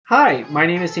Hi, my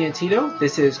name is Santito.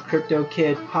 This is Crypto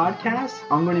Kid Podcast.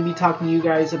 I'm going to be talking to you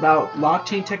guys about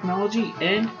blockchain technology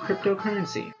and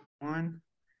cryptocurrency.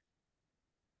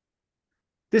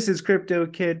 This is Crypto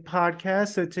Kid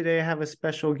Podcast. So today I have a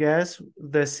special guest,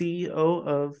 the CEO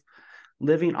of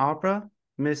Living Opera,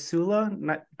 Miss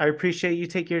Soula. I appreciate you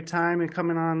taking your time and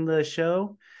coming on the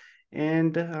show.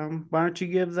 And why don't you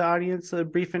give the audience a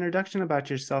brief introduction about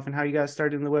yourself and how you got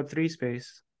started in the Web3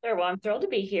 space? Sure. Well, I'm thrilled to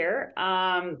be here.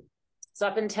 So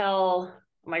up until,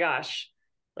 oh my gosh,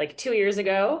 like 2 years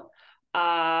ago,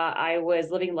 I was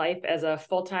living life as a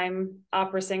full-time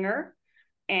opera singer,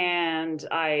 and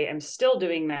I am still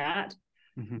doing that.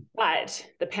 Mm-hmm. But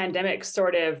the pandemic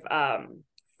sort of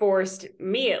forced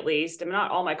me, at least, and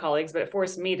not all my colleagues, but it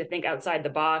forced me to think outside the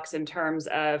box in terms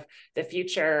of the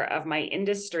future of my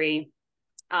industry.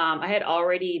 I had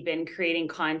already been creating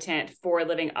content for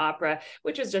Living Opera,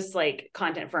 which was just like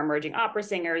content for emerging opera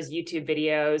singers, YouTube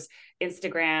videos,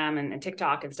 Instagram and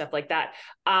TikTok and stuff like that.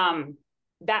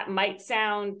 That might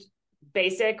sound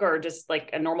basic or just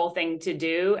like a normal thing to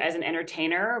do as an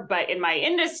entertainer, but in my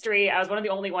industry, I was one of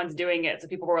the only ones doing it. So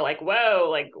people were like, whoa,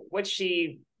 like, what's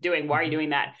she doing? Why are you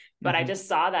doing that? But I just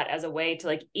saw that as a way to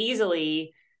like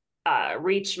easily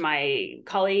reach my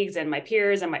colleagues and my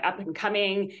peers and my up and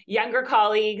coming younger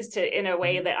colleagues to in a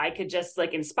way that I could just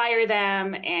like inspire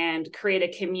them and create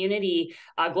a community,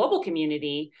 a global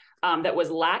community that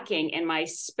was lacking in my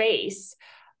space.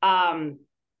 When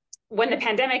the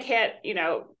pandemic hit,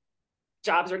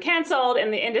 jobs were canceled in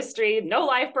the industry, no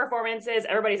live performances.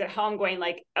 Everybody's at home going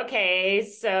like, okay,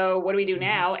 so what do we do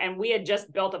now? And we had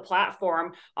just built a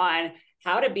platform on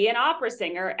how to be an opera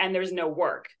singer and there's no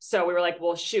work. So we were like,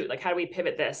 well, shoot, like, how do we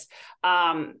pivot this?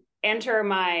 Enter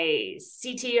my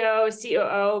CTO,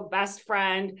 COO, best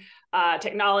friend,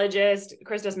 technologist,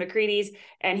 Christos Makrides.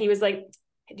 And he was like,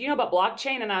 do you know about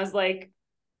blockchain? And I was like,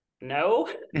 no.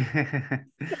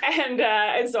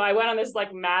 And so I went on this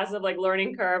like massive like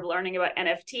learning curve, learning about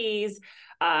NFTs,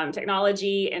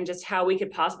 technology, and just how we could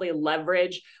possibly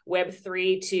leverage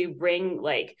Web3 to bring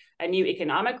like a new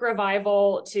economic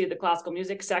revival to the classical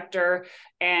music sector.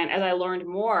 And as I learned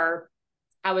more,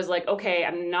 I was like, okay,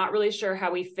 I'm not really sure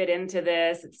how we fit into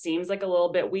this. It seems like a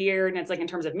little bit weird. And it's like in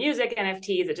terms of music,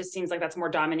 NFTs, it just seems like that's more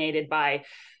dominated by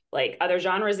like other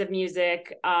genres of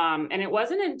music. And it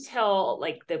wasn't until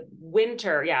like the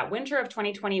winter of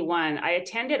 2021, I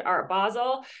attended Art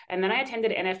Basel and then I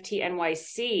attended NFT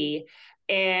NYC.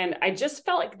 And I just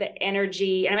felt like the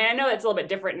energy, I mean, I know it's a little bit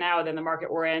different now than the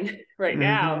market we're in right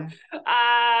now.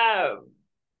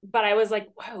 But I was like,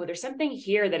 whoa, there's something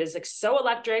here that is like so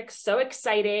electric, so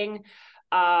exciting.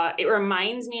 It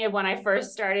reminds me of when I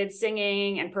first started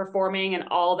singing and performing and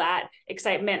all that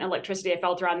excitement and electricity I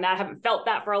felt around that. I haven't felt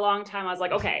that for a long time. I was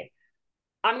like, okay,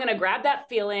 I'm going to grab that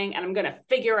feeling and I'm going to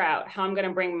figure out how I'm going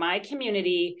to bring my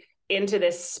community into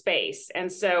this space. And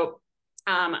so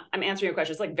I'm answering your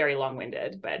question. It's like very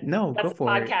long-winded, but no, that's go for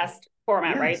podcast it.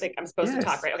 format, Yes. Right? Like I'm supposed to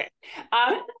talk, right? Okay.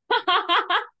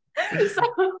 So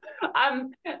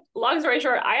long story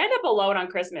short, I ended up alone on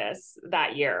Christmas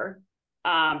that year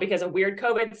because of weird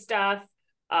COVID stuff,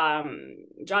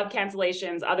 job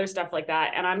cancellations, other stuff like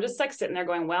that. And I'm just like sitting there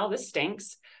going, well, this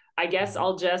stinks. I guess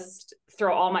I'll just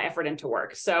throw all my effort into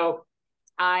work. So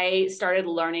I started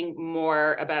learning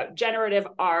more about generative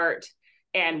art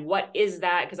and what is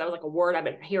that? Because that was like a word I've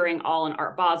been hearing all in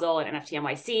Art Basel and NFT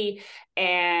NYC.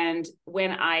 And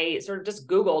when I sort of just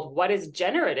Googled what is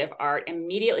generative art,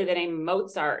 immediately the name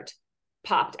Mozart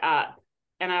popped up.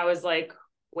 And I was like,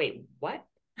 wait, what?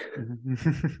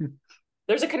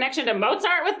 There's a connection to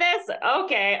Mozart with this?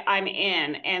 Okay, I'm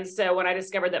in. And so when I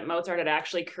discovered that Mozart had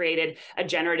actually created a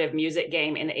generative music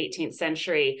game in the 18th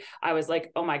century, I was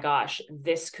like, oh my gosh,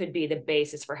 this could be the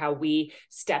basis for how we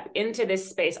step into this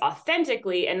space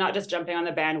authentically and not just jumping on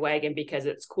the bandwagon because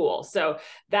it's cool. So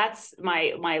that's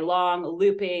my long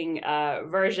looping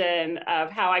version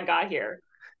of how I got here.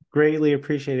 Greatly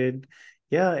appreciated.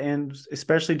 Yeah, and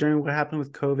especially during what happened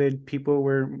with COVID, people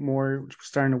were more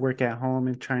starting to work at home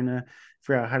and trying to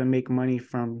figure out how to make money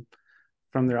from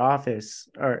their office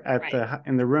or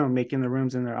in the room, making the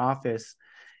rooms in their office.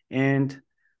 And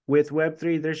with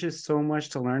Web3, there's just so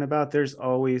much to learn about. There's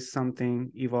always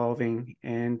something evolving,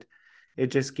 and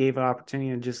it just gave an opportunity,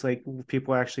 and just like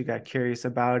people actually got curious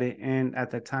about it. And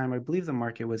at that time, I believe the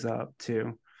market was up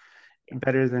too,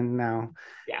 better than now.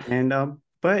 Yeah. And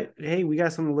but hey, we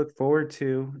got something to look forward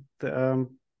to.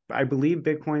 I believe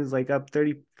Bitcoin's like up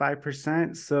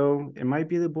 35%, so it might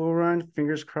be the bull run.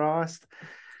 Fingers crossed.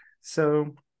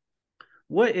 So,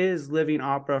 what is Living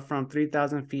Opera from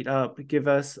 3,000 feet up? Give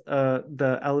us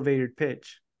the elevated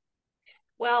pitch.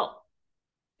 Well,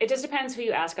 It just depends who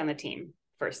you ask on the team,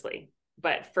 firstly.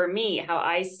 But for me, how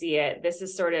I see it, this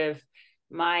is sort of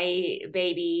my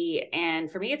baby.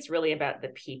 And for me, it's really about the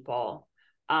people.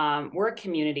 We're a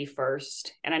community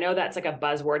first. And I know that's like a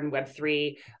buzzword in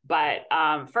Web3, but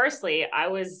firstly, I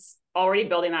was already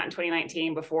building that in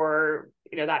 2019 before,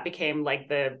 that became like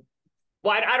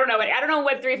I don't know. I don't know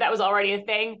Web3 if that was already a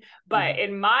thing, but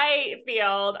in my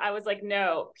field, I was like,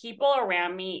 no, people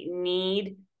around me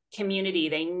need community.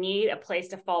 They need a place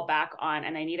to fall back on,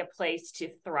 and they need a place to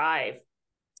thrive.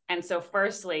 And so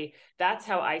firstly, that's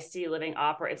how I see Living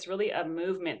Opera. It's really a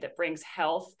movement that brings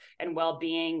health and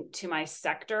well-being to my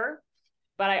sector.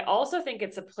 But I also think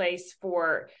it's a place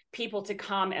for people to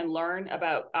come and learn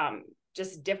about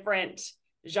just different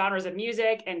genres of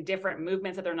music and different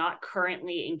movements that they're not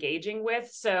currently engaging with.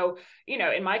 So,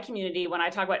 in my community, when I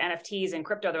talk about NFTs and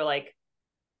crypto, they're like,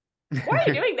 why are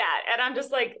you doing that? And I'm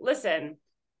just like, listen,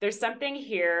 there's something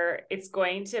here. It's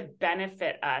going to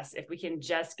benefit us if we can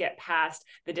just get past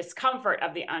the discomfort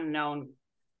of the unknown.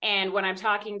 And when I'm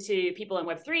talking to people in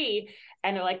Web3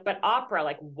 and they're like, but opera,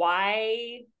 like,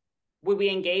 why would we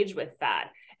engage with that?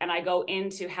 And I go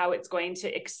into how it's going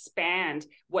to expand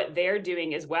what they're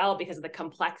doing as well because of the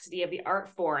complexity of the art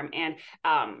form. And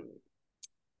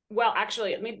well,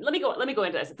 actually, let me go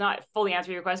into this. It's not fully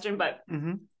answering your question, but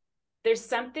there's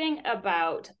something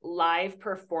about live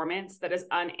performance that is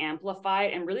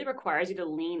unamplified and really requires you to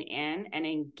lean in and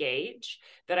engage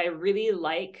that I really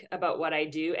like about what I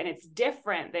do. And it's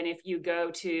different than if you go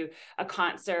to a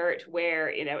concert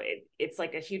where, it's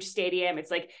like a huge stadium. It's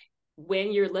like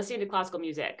when you're listening to classical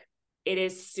music, it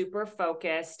is super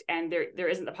focused, and there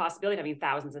isn't the possibility of having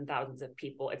thousands and thousands of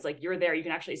people. It's like you're there, you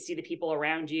can actually see the people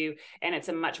around you, and it's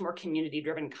a much more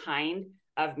community-driven kind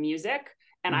of music.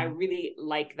 And I really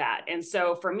like that. And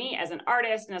so for me as an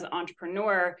artist and as an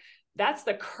entrepreneur, that's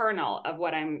the kernel of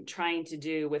what I'm trying to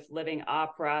do with Living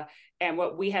Opera and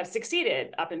what we have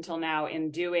succeeded up until now in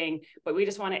doing, but we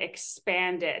just want to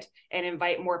expand it and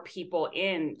invite more people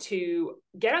in to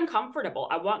get uncomfortable.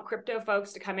 I want crypto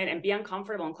folks to come in and be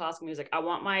uncomfortable in classical music. I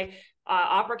want my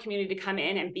opera community to come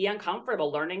in and be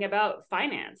uncomfortable learning about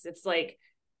finance. It's like,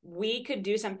 we could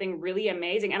do something really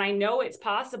amazing. And I know it's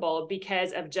possible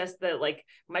because of just the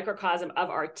microcosm of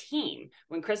our team.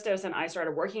 When Christos and I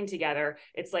started working together,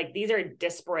 it's like, these are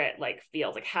disparate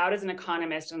fields. Like, how does an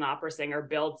economist and an opera singer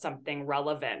build something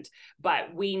relevant?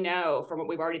 But we know from what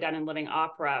we've already done in Living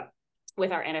Opera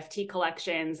with our NFT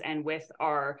collections and with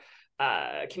our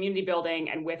community building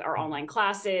and with our online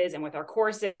classes and with our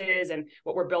courses and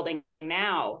what we're building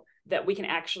now, that we can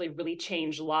actually really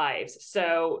change lives.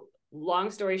 So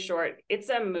long story short, it's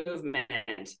a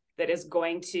movement that is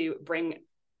going to bring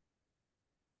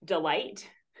delight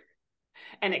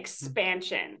and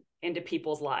expansion into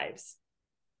people's lives.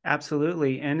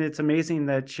 Absolutely. And it's amazing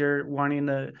that you're wanting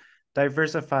to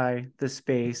diversify the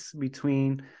space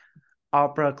between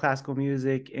opera, classical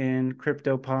music, and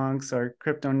crypto punks or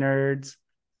crypto nerds.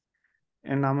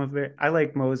 And I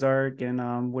like Mozart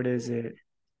and what is it?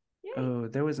 Yay. Oh,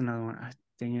 there was another one.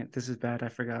 Dang it, this is bad. I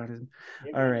forgot it.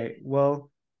 All right. Well,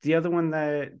 the other one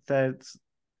that's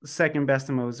second best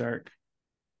to Mozart.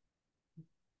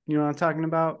 You know what I'm talking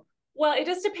about? Well, it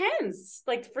just depends.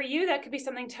 Like for you, that could be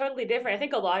something totally different. I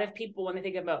think a lot of people, when they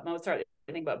think about Mozart,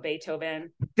 they think about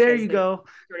Beethoven. There you go.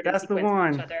 Sort of that's the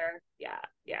one. Each other.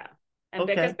 Yeah. And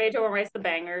because Beethoven writes the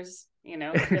bangers,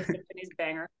 the Fifth Symphony's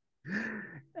banger.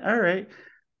 All right.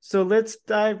 So let's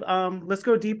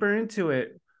go deeper into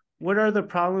it. What are the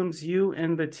problems you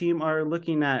and the team are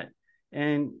looking at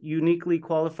and uniquely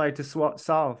qualified to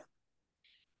solve?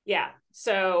 Yeah.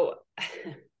 So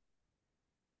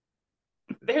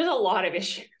there's a lot of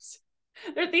issues.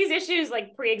 These issues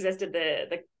pre-existed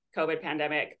the COVID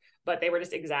pandemic, but they were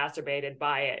just exacerbated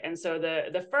by it. And so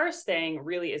the first thing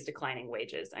really is declining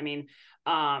wages. I mean,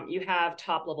 you have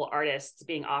top level artists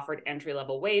being offered entry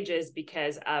level wages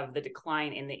because of the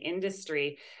decline in the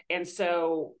industry. And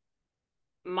so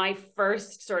my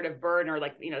first sort of burden, or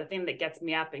the thing that gets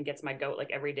me up and gets my goat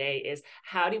every day, is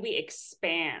how do we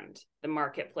expand the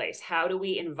marketplace? How do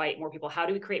we invite more people? How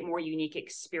do we create more unique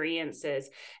experiences?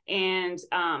 And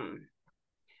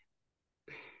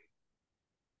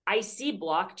I see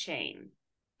blockchain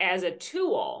as a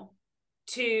tool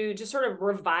to just sort of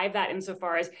revive that,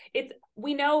 insofar as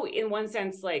we know in one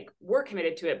sense, we're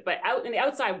committed to it, but out in the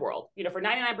outside world, for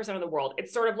 99% of the world,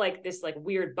 it's sort of this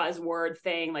weird buzzword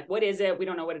thing. What is it? We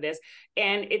don't know what it is.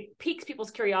 And it piques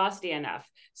people's curiosity enough.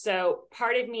 So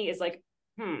part of me is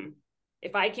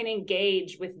if I can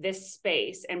engage with this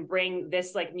space and bring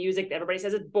this music that everybody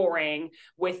says is boring,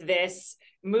 with this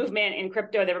movement in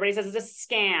crypto that everybody says is a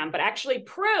scam, but actually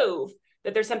prove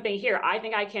that there's something here. I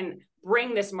think I can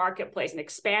bring this marketplace and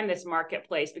expand this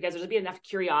marketplace because there's gonna be enough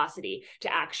curiosity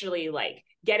to actually like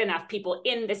get enough people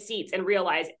in the seats and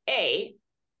realize, A,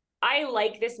 I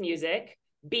like this music.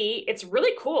 B, it's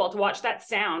really cool to watch that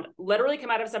sound literally come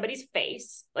out of somebody's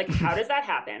face. Like, how does that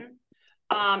happen?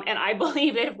 And I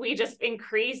believe that if we just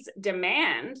increase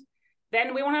demand,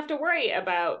 then we won't have to worry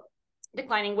about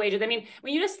declining wages. I mean,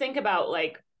 when you just think about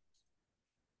like,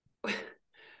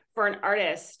 for an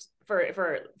artist, for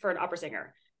an opera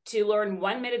singer, to learn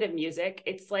 1 minute of music,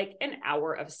 it's like an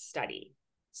hour of study.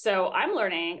 So I'm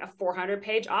learning a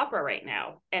 400-page opera right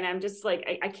now. And I'm just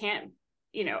like, I can't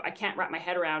wrap my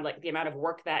head around like the amount of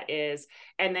work that is.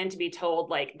 And then to be told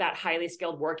like that highly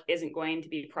skilled work isn't going to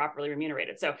be properly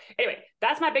remunerated. So anyway,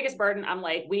 that's my biggest burden. I'm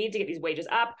like, we need to get these wages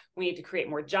up. We need to create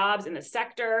more jobs in the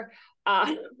sector.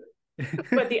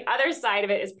 But the other side of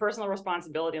it is personal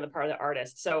responsibility on the part of the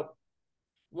artist. So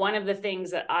one of the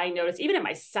things that I noticed, even in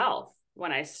myself,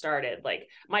 when I started, like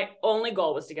my only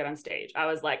goal was to get on stage. I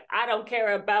was like, I don't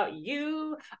care about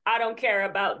you. I don't care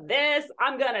about this.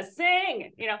 I'm going to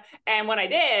sing, And when I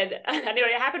did, I knew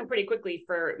it happened pretty quickly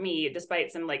for me,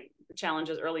 despite some like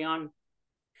challenges early on.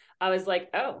 I was like,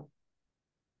 oh,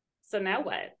 so now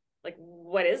what? Like,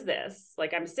 what is this?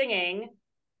 Like, I'm singing.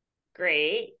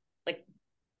 Great. Like,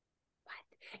 what?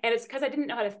 And it's because I didn't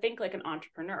know how to think like an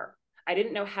entrepreneur. I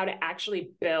didn't know how to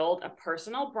actually build a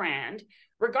personal brand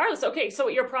regardless. Okay, so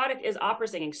your product is opera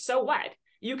singing. So what?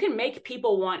 You can make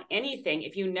people want anything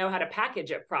if you know how to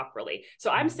package it properly.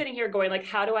 So I'm sitting here going like,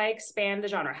 how do I expand the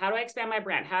genre? How do I expand my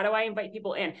brand? How do I invite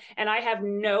people in? And I have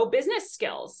no business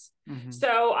skills. Mm-hmm.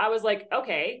 So I was like,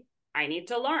 okay, I need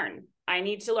to learn.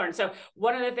 So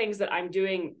one of the things that I'm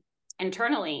doing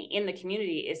internally in the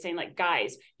community is saying like,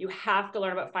 guys, you have to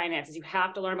learn about finances. You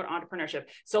have to learn about entrepreneurship.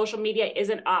 Social media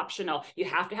isn't optional. You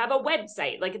have to have a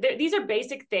website. Like these are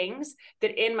basic things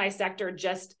that in my sector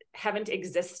just haven't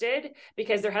existed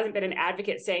because there hasn't been an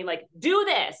advocate saying like, do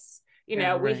this.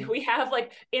 Right. we have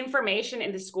like information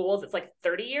in the schools. It's like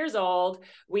 30 years old.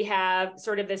 We have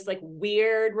sort of this like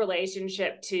weird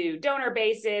relationship to donor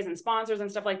bases and sponsors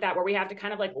and stuff like that, where we have to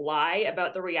kind of like lie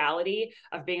about the reality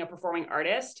of being a performing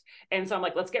artist. And so I'm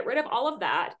like, let's get rid of all of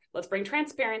that. Let's bring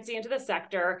transparency into the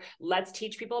sector. Let's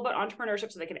teach people about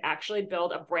entrepreneurship so they can actually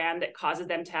build a brand that causes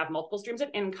them to have multiple streams of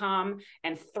income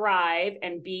and thrive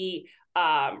and be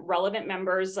relevant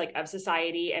members like of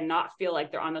society and not feel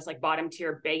like they're on this like bottom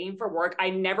tier begging for work. I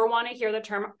never want to hear the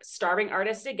term starving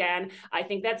artist again. I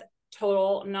think that's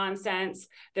total nonsense.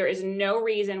 There is no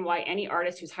reason why any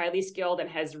artist who's highly skilled and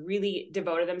has really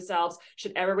devoted themselves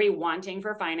should ever be wanting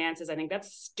for finances. I think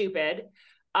that's stupid.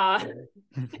 And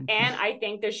I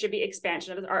think there should be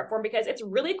expansion of the art form because it's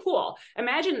really cool.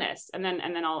 Imagine this, and then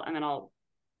I'll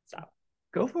stop.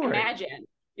 Go for it. Imagine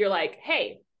you're like,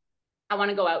 hey, I want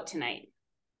to go out tonight.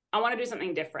 I want to do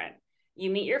something different. You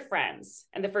meet your friends,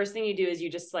 and the first thing you do is you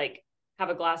just like have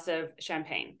a glass of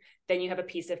champagne. Then you have a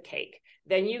piece of cake.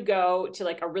 Then you go to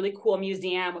like a really cool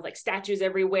museum with like statues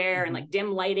everywhere and like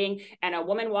dim lighting. And a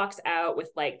woman walks out with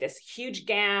like this huge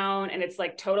gown, and it's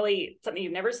like totally something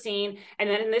you've never seen. And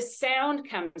then this sound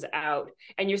comes out,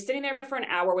 and you're sitting there for an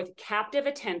hour with captive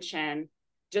attention,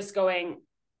 just going,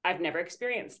 I've never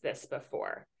experienced this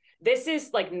before. This is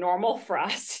like normal for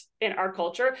us in our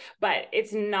culture, but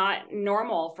it's not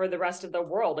normal for the rest of the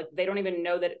world. Like they don't even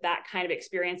know that that kind of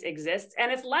experience exists.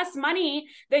 And it's less money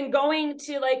than going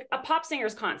to like a pop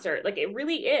singer's concert. Like it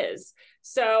really is.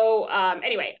 So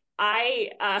anyway,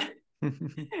 I'm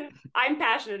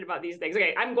passionate about these things.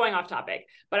 Okay, I'm going off topic,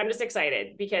 but I'm just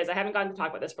excited because I haven't gotten to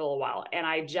talk about this for a little while. And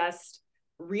I just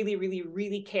really, really,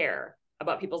 really care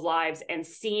about people's lives and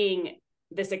seeing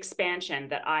this expansion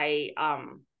that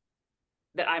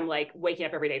I'm like waking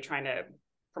up every day trying to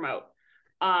promote.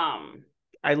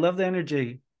 I love the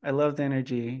energy.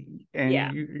 And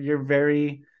yeah. you are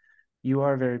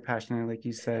very passionate, like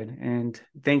you said. And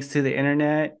thanks to the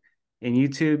internet and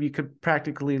YouTube, you could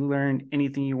practically learn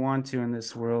anything you want to in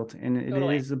this world. And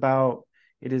Totally.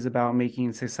 it is about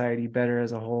making society better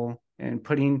as a whole and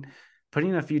putting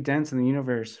a few dents in the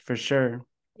universe for sure.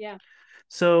 Yeah.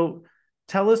 So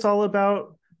tell us all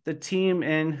about the team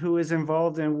and who is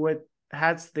involved and what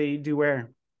hats they do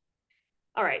wear.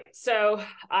 All right. So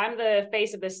I'm the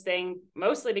face of this thing,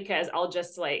 mostly because I'll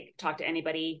just like talk to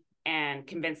anybody and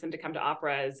convince them to come to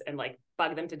operas and like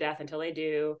bug them to death until they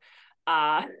do.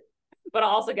 But I'll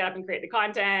also get up and create the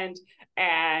content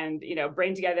and,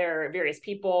 bring together various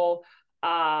people.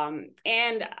 And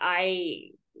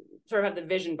I sort of have the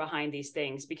vision behind these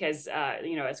things, because,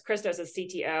 as Christos, as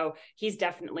CTO, he's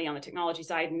definitely on the technology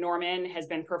side. Norman has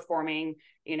been performing,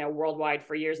 worldwide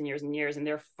for years and years and years, and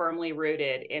they're firmly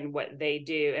rooted in what they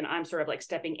do. And I'm sort of like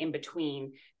stepping in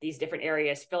between these different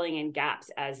areas, filling in gaps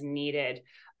as needed.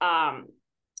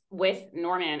 With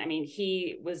Norman, I mean,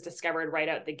 he was discovered right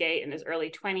out the gate in his early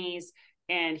 20s.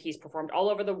 And he's performed all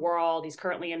over the world. He's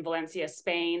currently in Valencia,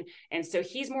 Spain. And so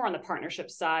he's more on the partnership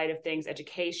side of things,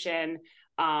 education.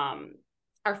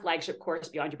 Our flagship course,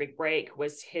 Beyond Your Big Break,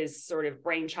 was his sort of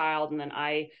brainchild. And then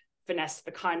I finessed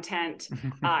the content.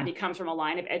 He comes from a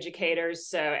line of educators.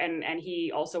 So, and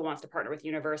he also wants to partner with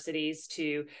universities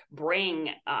to bring,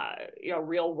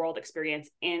 real world experience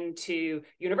into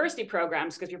university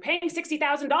programs. Because if you're paying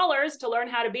 $60,000 to learn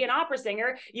how to be an opera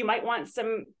singer, you might want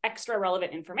some extra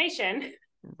relevant information.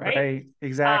 Right?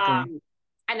 Exactly.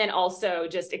 And then also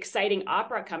just exciting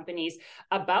opera companies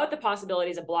about the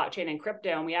possibilities of blockchain and crypto.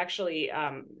 And we actually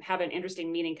have an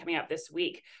interesting meeting coming up this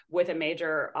week with a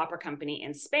major opera company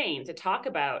in Spain to talk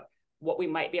about what we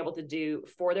might be able to do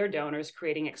for their donors,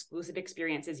 creating exclusive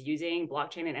experiences using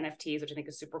blockchain and NFTs, which I think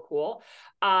is super cool.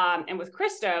 And with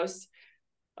Christos,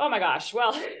 oh my gosh,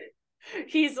 well,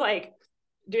 he's like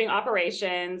doing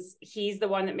operations. He's the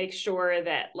one that makes sure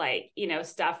that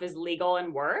stuff is legal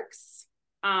and works.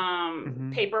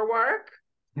 Paperwork.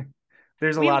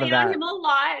 There's a lot of that. We lean on him a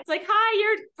lot. It's like, hi,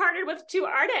 you're partnered with two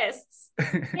artists.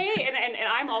 Hey, and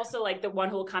I'm also like the one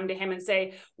who will come to him and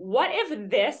say, what if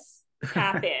this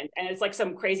happened? And it's like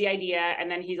some crazy idea.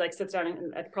 And then he like sits down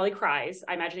and probably cries.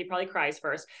 I imagine he probably cries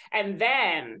first. And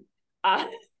then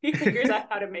he figures out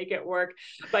how to make it work.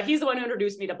 But he's the one who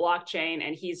introduced me to blockchain,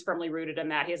 and he's firmly rooted in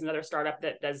that. He has another startup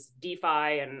that does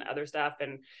DeFi and other stuff.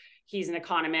 And he's an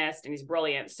economist and he's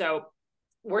brilliant. So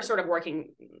we're sort of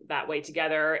working that way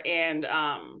together. And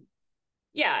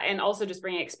and also just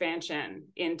bringing expansion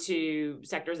into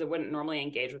sectors that wouldn't normally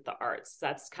engage with the arts.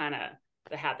 That's kind of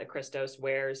the hat that Christos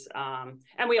wears.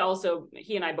 And we also,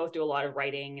 he and I both do a lot of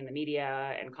writing in the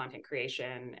media and content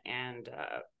creation. And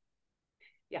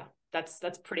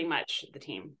that's pretty much the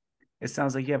team. It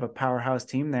sounds like you have a powerhouse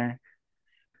team there.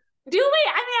 Do we?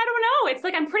 I mean, I don't know. It's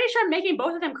like, I'm pretty sure I'm making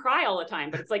both of them cry all the time,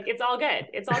 but it's like, it's all good.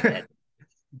 It's all good.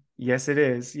 Yes, it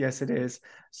is. Yes, it is.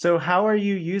 So how are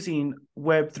you using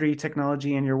Web3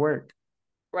 technology in your work?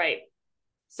 Right.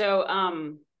 So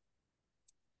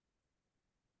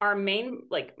our main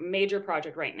major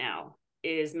project right now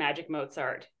is Magic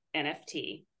Mozart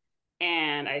NFT.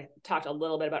 And I talked a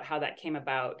little bit about how that came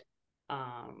about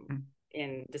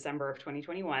in December of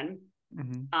 2021.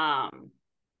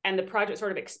 And the project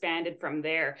sort of expanded from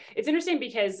there. It's interesting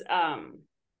because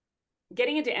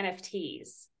getting into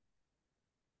NFTs,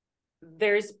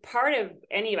 there's part of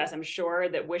any of us, I'm sure,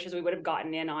 that wishes we would have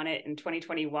gotten in on it in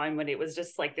 2021 when it was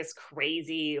just like this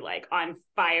crazy, like on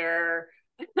fire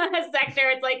sector.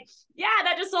 It's like, yeah,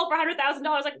 that just sold for $100,000.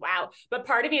 Like, wow. But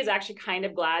part of me is actually kind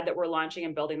of glad that we're launching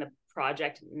and building the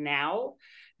project now,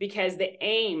 because the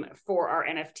aim for our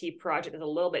NFT project is a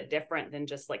little bit different than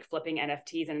just like flipping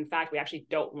NFTs. And in fact, we actually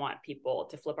don't want people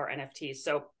to flip our NFTs.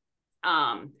 So,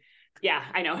 yeah,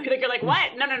 I know. You're like,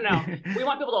 what? No. We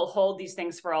want people to hold these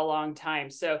things for a long time.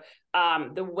 So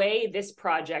the way this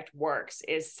project works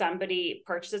is somebody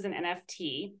purchases an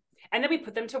NFT and then we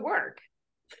put them to work.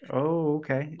 Oh,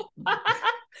 okay.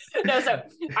 No, so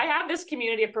I have this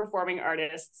community of performing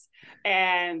artists,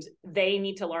 and they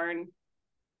need to learn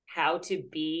how to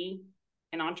be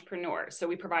an entrepreneur. So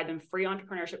we provide them free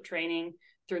entrepreneurship training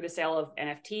through the sale of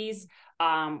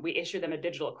NFTs. We issue them a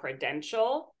digital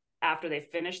credential after they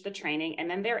finish the training, and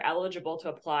then they're eligible to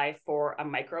apply for a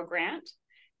micro grant.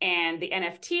 And the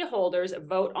NFT holders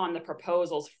vote on the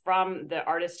proposals from the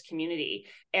artist community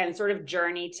and sort of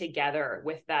journey together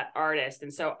with that artist.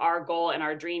 And so our goal and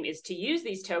our dream is to use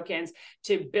these tokens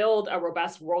to build a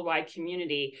robust worldwide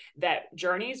community that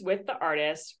journeys with the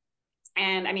artist.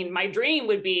 And I mean, my dream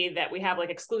would be that we have like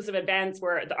exclusive events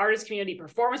where the artist community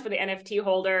performs for the NFT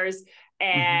holders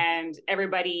and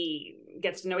everybody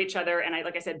gets to know each other. And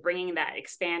like I said, bringing that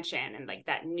expansion and like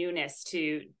that newness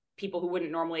to people who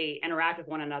wouldn't normally interact with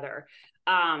one another.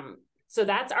 So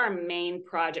that's our main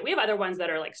project. We have other ones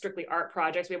that are like strictly art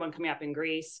projects. We have one coming up in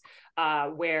Greece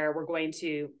where we're going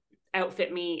to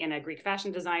outfit me in a Greek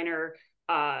fashion designer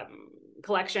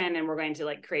collection. And we're going to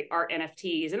like create art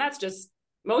NFTs. And that's just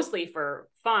mostly for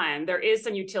fun. There is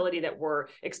some utility that we're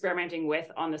experimenting with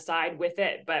on the side with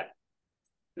it, but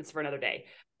It's for another day.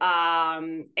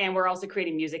 And we're also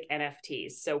creating music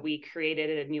NFTs. So we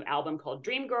created a new album called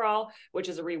Dream Girl, which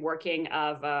is a reworking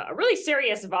of a really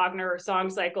serious Wagner song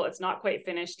cycle. It's not quite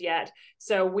finished yet.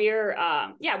 So we're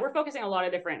focusing on a lot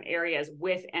of different areas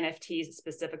with NFTs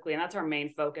specifically. And that's our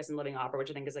main focus in Living Opera,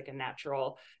 which I think is like a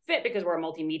natural fit because we're a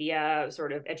multimedia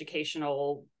sort of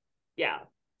educational,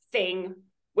 thing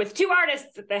with two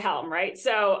artists at the helm, right?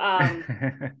 So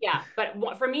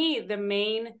but for me, the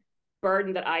main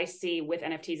burden that I see with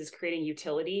NFTs is creating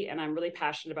utility. And I'm really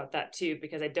passionate about that too,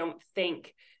 because I don't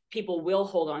think people will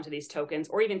hold on to these tokens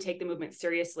or even take the movement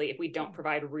seriously if we don't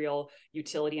provide real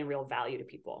utility and real value to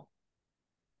people.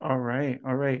 All right.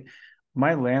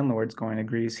 My landlord's going to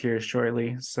Greece here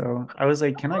shortly. So I was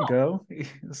like, can I go?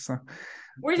 So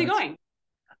where's he going?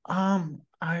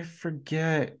 I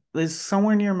forget. It's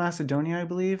somewhere near Macedonia, I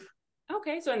believe.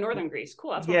 Okay. So in northern Greece.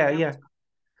 Cool. That's yeah.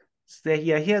 So, he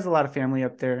has a lot of family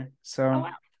up there. So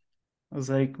wow. I was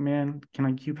like, man,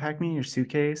 can you pack me in your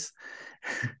suitcase?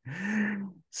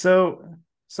 So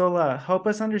Soula, help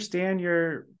us understand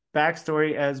your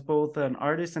backstory as both an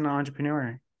artist and an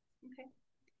entrepreneur. Okay.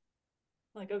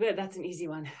 Like, oh, good. That's an easy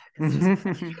one.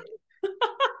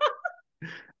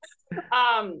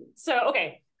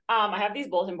 I have these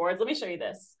bulletin boards. Let me show you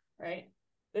this, right?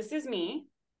 This is me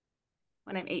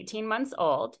when I'm 18 months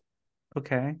old.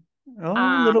 Okay.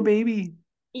 Oh, little baby.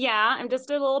 Yeah, I'm just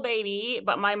a little baby,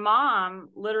 but my mom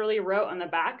literally wrote on the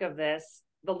back of this,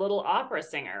 the little opera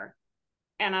singer.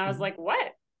 And I was like,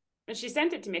 what? And she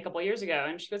sent it to me a couple of years ago.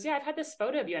 And she goes, yeah, I've had this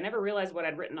photo of you. I never realized what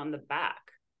I'd written on the back.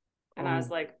 And I was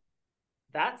like,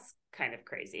 that's kind of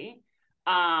crazy.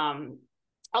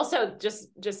 Also,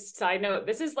 just side note,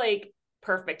 this is like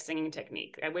perfect singing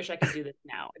technique. I wish I could do this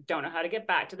now. I don't know how to get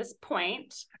back to this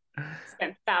point.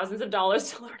 Spent thousands of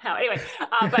dollars to learn how. Anyway,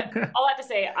 but all I have to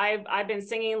say, I've been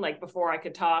singing like before I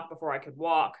could talk, before I could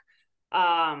walk.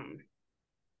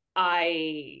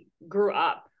 I grew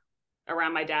up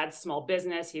around my dad's small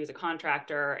business. He was a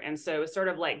contractor. And so it was sort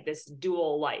of like this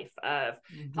dual life of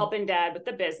helping dad with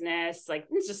the business. Like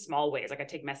it's just small ways. Like I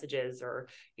take messages or,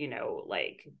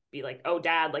 like be like, oh,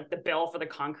 dad, like the bill for the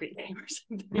concrete thing or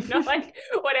something, like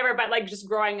whatever. But like just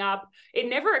growing up, it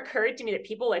never occurred to me that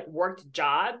people like worked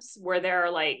jobs where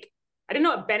they're like, I didn't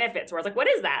know what benefits were. I was like, what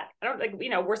is that? I don't like,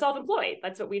 we're self-employed.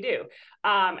 That's what we do.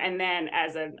 And then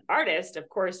as an artist, of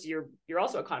course, you're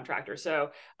also a contractor.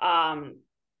 So,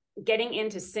 getting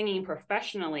into singing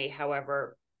professionally,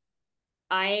 however,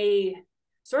 I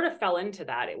sort of fell into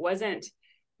that. It wasn't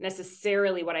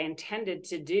necessarily what I intended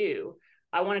to do.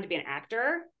 I wanted to be an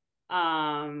actor.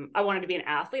 I wanted to be an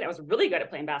athlete. I was really good at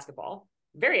playing basketball,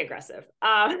 very aggressive.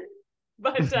 No,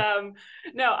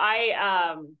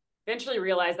 I eventually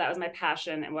realized that was my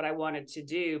passion and what I wanted to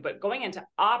do. But going into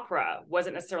opera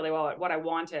wasn't necessarily what I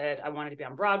wanted. I wanted to be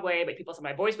on Broadway, but people said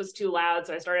my voice was too loud.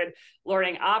 So I started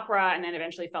learning opera and then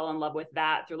eventually fell in love with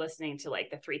that through listening to like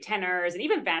the Three Tenors and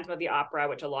even Phantom of the Opera,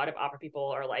 which a lot of opera people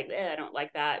are like, I don't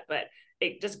like that. But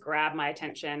it just grabbed my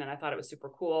attention and I thought it was super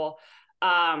cool.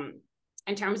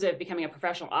 In terms of becoming a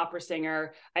professional opera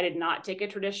singer, I did not take a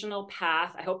traditional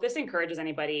path. I hope this encourages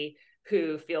anybody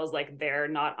who feels like they're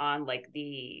not on like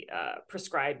the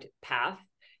prescribed path,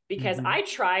 because I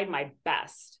tried my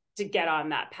best to get on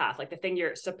that path, like the thing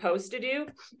you're supposed to do,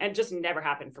 and just never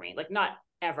happened for me, like not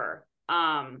ever.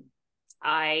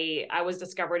 I was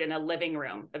discovered in a living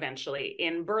room eventually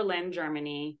in Berlin,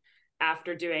 Germany,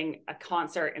 after doing a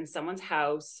concert in someone's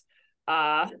house.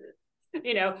 I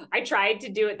tried to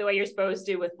do it the way you're supposed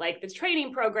to with like the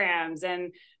training programs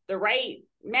and the right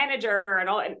manager and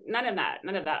all, and none of that.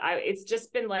 It's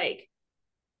just been like,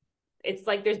 it's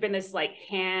like there's been this like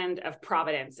hand of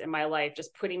providence in my life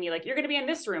just putting me like, you're going to be in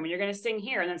this room and you're going to sing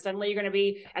here, and then suddenly you're going to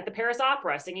be at the Paris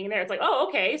Opera singing there. It's like, oh,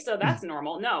 okay, so that's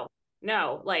normal.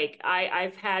 No, like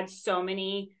I've had so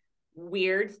many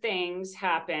weird things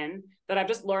happen that I've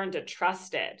just learned to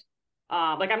trust it.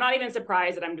 Like I'm not even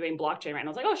surprised that I'm doing blockchain right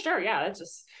now. I was like, oh sure, yeah, that's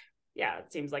just,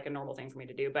 it seems like a normal thing for me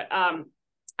to do. But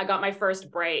I got my first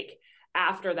break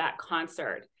after that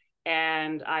concert,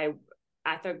 and I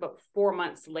think about 4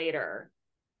 months later,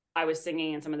 I was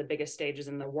singing in some of the biggest stages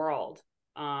in the world,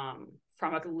 from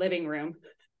a living room.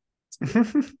 I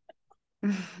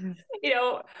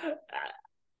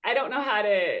don't know how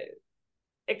to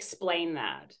explain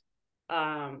that.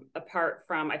 Apart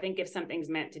from, I think if something's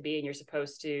meant to be and you're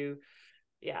supposed to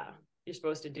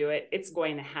do it, it's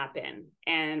going to happen.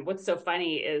 And what's so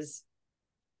funny is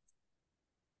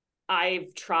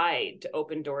I've tried to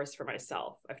open doors for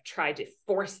myself. I've tried to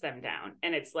force them down,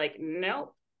 and it's like,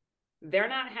 nope, they're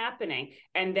not happening.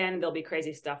 And then there'll be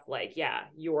crazy stuff like,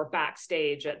 you're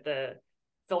backstage at the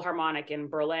Philharmonic in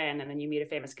Berlin, and then you meet a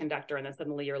famous conductor and then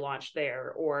suddenly you're launched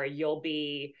there, or you'll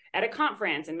be at a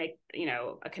conference and make,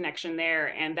 a connection there.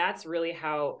 And that's really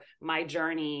how my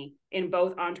journey in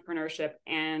both entrepreneurship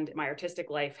and my artistic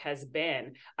life has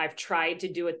been. I've tried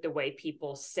to do it the way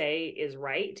people say is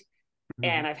right. Mm-hmm.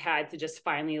 And I've had to just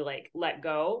finally let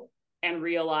go and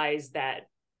realize that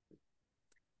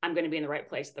I'm going to be in the right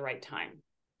place at the right time,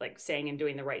 saying and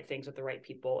doing the right things with the right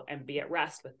people, and be at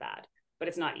rest with that. But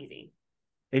it's not easy.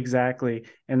 Exactly.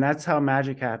 And that's how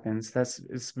magic happens.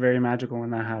 It's very magical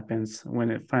when that happens,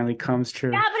 when it finally comes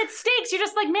true. Yeah, but it stinks. You're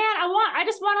just man, I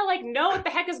just want to know what the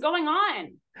heck is going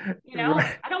on.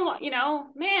 Right. I don't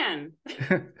want, man.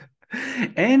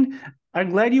 And I'm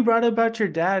glad you brought up about your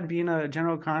dad being a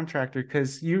general contractor,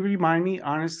 because you remind me,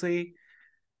 honestly,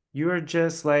 you are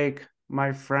just like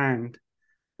my friend.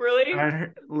 Really?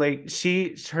 Her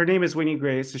name is Winnie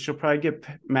Grace, so she'll probably get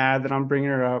mad that I'm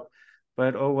bringing her up,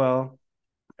 but oh well.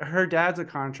 Her dad's a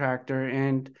contractor,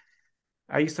 and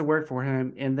I used to work for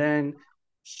him. And then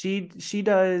she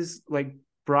does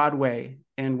Broadway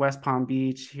in West Palm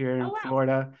Beach here in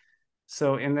Florida.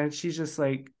 So, and then she's just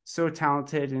so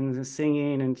talented in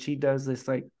singing, and she does this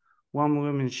one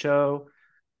woman show.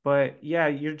 But yeah,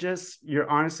 you're just I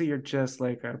promise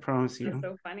you. That's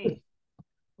so funny.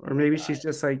 Or maybe she's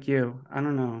just like you. I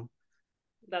don't know.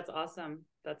 That's awesome.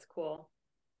 That's cool.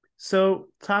 So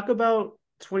talk about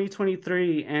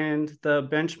 2023 and the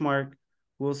benchmark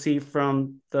we'll see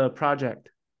from the project.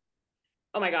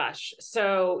 Oh my gosh.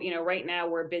 So, right now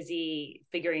we're busy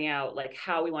figuring out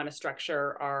how we want to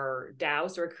structure our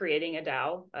DAO. So we're creating a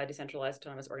DAO, a decentralized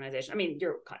autonomous organization. I mean,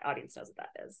 your audience knows what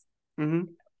that is.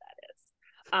 Mm-hmm.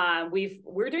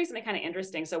 We're doing something kind of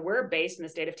interesting. So we're based in the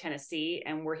state of Tennessee,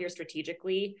 and we're here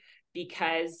strategically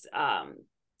because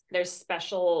there's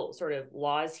special sort of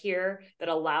laws here that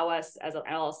allow us as an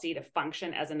LLC to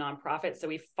function as a nonprofit. So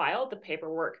we filed the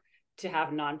paperwork to have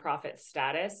nonprofit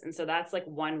status. And so that's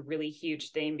one really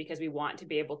huge thing, because we want to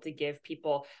be able to give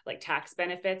people tax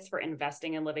benefits for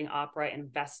investing in living opera,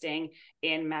 investing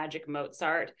in Magic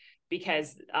Mozart,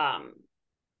 because I'm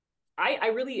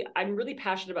really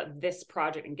passionate about this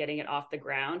project and getting it off the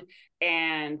ground.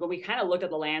 And when we kind of looked at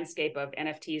the landscape of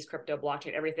NFTs, crypto,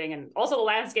 blockchain, everything, and also the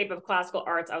landscape of classical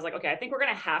arts, I was like, okay, I think we're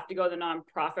going to have to go the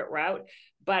nonprofit route,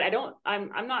 but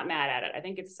I'm not mad at it. I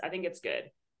think it's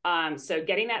good. So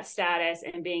getting that status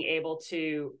and being able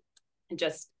to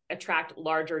just attract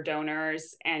larger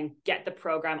donors and get the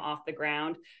program off the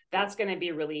ground, that's going to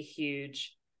be really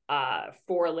huge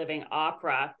for living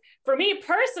opera. For me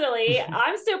personally,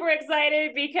 I'm super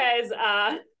excited because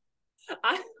oh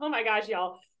my gosh,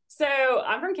 y'all. So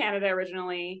I'm from Canada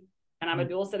originally, and I'm a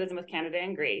dual citizen with Canada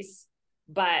and Greece.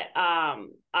 But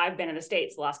I've been in the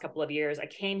States the last couple of years. I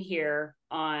came here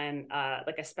on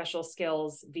a special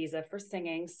skills visa for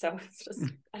singing. So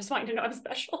I just want you to know I'm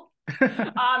special.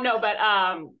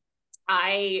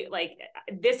 I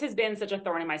this has been such a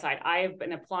thorn in my side. I've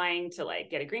been applying to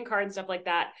get a green card and stuff like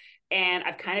that. And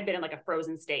I've kind of been in a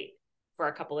frozen state for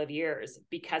a couple of years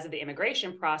because of the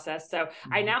immigration process. So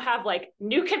I now have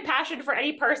new compassion for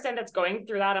any person that's going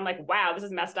through that. I'm wow, this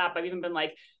is messed up. I've even been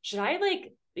should I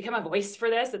become a voice for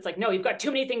this? It's no, you've got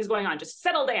too many things going on. Just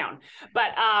settle down.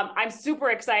 But I'm super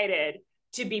excited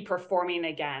to be performing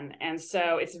again. And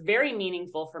so it's very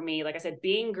meaningful for me. Like I said,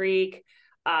 being Greek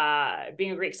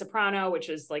soprano, which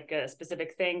is a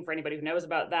specific thing for anybody who knows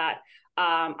about that.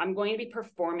 I'm going to be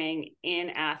performing in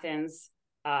Athens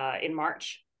in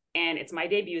March, and it's my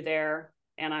debut there.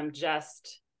 And I'm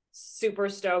just super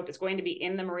stoked. It's going to be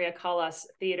in the Maria Callas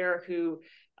Theater, who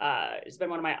has been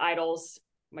one of my idols,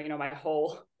 my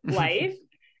whole life.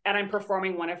 And I'm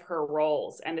performing one of her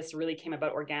roles. And this really came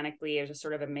about organically. It was just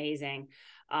sort of amazing.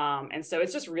 And so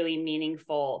it's just really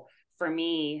meaningful for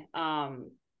me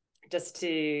just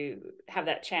to have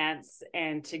that chance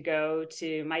and to go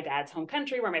to my dad's home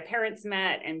country where my parents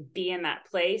met and be in that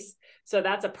place. So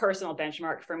that's a personal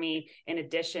benchmark for me, in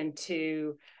addition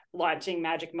to launching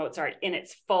Magic Mozart in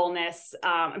its fullness.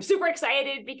 I'm super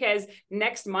excited because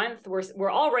next month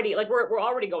we're already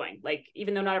going,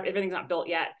 even though everything's not built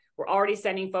yet, we're already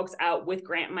sending folks out with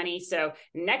grant money. So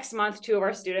next month, 2 of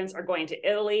our students are going to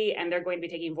Italy, and they're going to be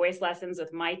taking voice lessons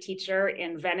with my teacher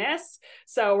in Venice.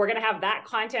 So we're going to have that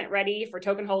content ready for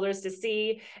token holders to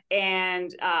see.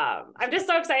 And I'm just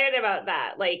so excited about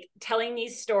that, telling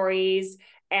these stories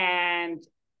and,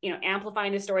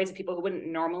 amplifying the stories of people who wouldn't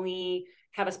normally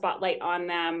have a spotlight on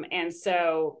them. And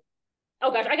so,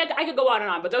 oh gosh, I could go on and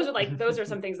on, but those are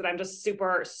some things that I'm just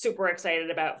super, super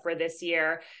excited about for this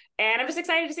year. And I'm just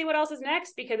excited to see what else is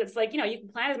next, because it's you can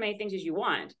plan as many things as you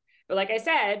want. But like I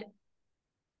said,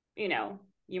 you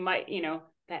might,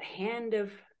 that hand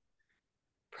of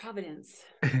providence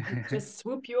just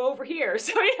swoop you over here.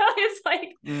 So, you know, it's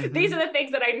like, these are the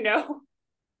things that I know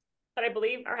that I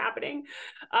believe are happening.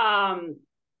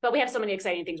 But we have so many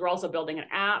exciting things. We're also building an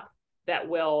app that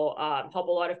will help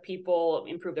a lot of people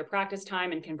improve their practice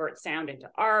time and convert sound into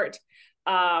art.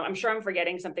 I'm sure I'm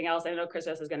forgetting something else. I know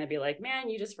Christos is going to be like, man,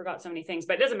 you just forgot so many things,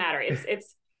 but it doesn't matter.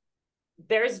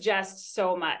 There's just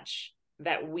so much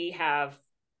that we have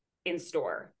in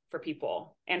store for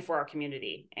people and for our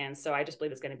community. And so I just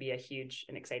believe it's going to be a huge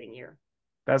and exciting year.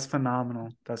 That's phenomenal.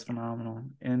 That's phenomenal.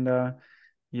 And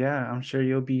yeah, I'm sure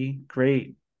you'll be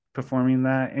great performing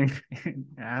that in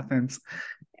Athens.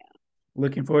 Yeah.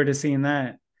 Looking forward to seeing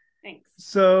that. Thanks.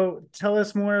 So tell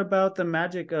us more about the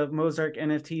magic of Mozart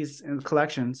NFTs and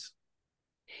collections.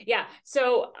 Yeah.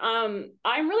 So I'm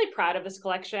really proud of this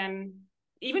collection,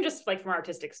 even just like from an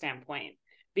artistic standpoint,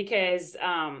 because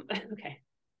okay.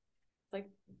 Like,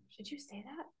 should you say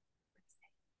that?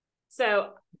 So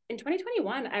in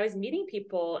 2021, I was meeting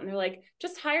people and they're like,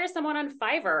 just hire someone on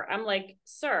Fiverr. I'm like,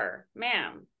 sir,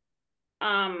 ma'am,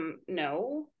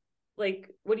 no, like,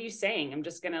 what are you saying? I'm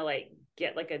just gonna like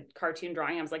get like a cartoon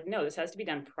drawing. I was like, no, this has to be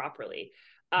done properly.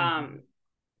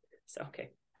 So, okay.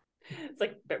 It's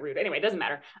like a bit rude. Anyway, it doesn't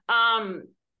matter.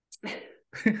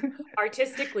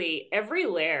 Artistically, every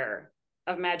layer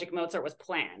of Magic Mozart was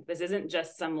planned. This isn't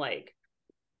just some like,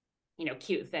 you know,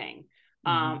 cute thing.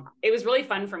 It was really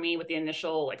fun for me with the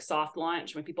initial like soft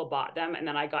launch when people bought them. And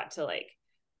then I got to like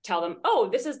tell them, oh,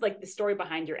 this is like the story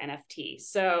behind your NFT.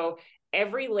 So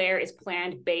every layer is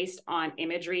planned based on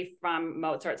imagery from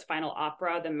Mozart's final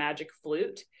opera, The Magic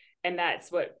Flute. And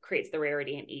that's what creates the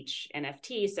rarity in each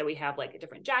NFT. So we have like a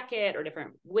different jacket or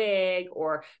different wig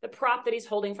or the prop that he's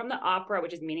holding from the opera,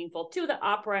 which is meaningful to the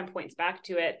opera and points back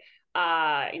to it.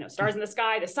 You know, stars in the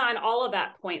sky, the sun, all of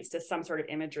that points to some sort of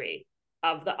imagery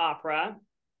of the opera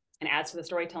and adds to the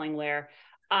storytelling layer.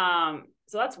 So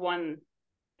that's one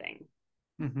thing.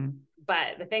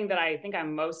 But the thing that I think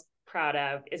I'm most proud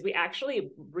of is we actually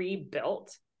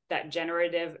rebuilt that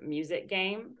generative music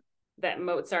game that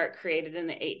Mozart created in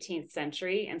the 18th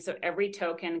century. And so every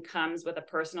token comes with a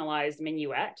personalized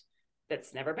minuet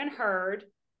that's never been heard,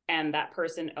 and that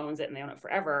person owns it and they own it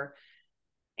forever.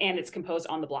 And it's composed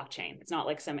on the blockchain. It's not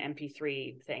like some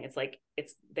MP3 thing. It's like,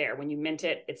 it's there. When you mint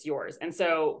it, it's yours. And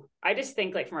so I just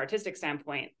think like from an artistic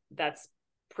standpoint, that's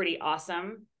pretty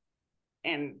awesome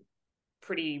and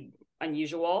pretty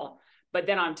unusual. But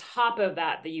then on top of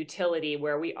that, the utility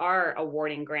where we are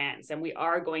awarding grants and we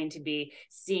are going to be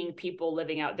seeing people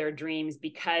living out their dreams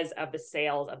because of the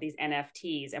sales of these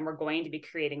NFTs. And we're going to be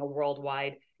creating a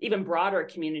worldwide, even broader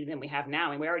community than we have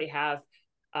now. And we already have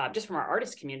just from our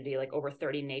artist community, like over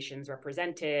 30 nations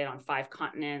represented on 5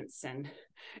 continents. And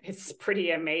it's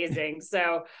pretty amazing.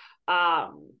 So I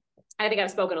think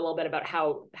I've spoken a little bit about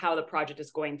how the project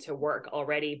is going to work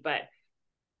already, but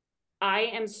I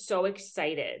am so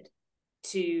excited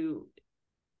to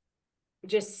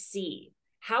just see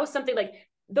how something like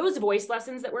those voice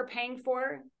lessons that we're paying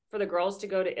for the girls to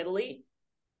go to Italy,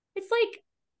 it's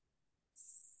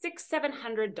like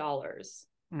 $600-700.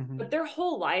 But their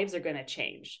whole lives are going to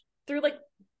change through like,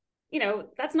 you know,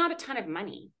 that's not a ton of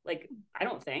money. Like, I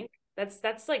don't think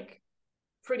that's like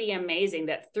pretty amazing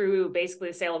that through basically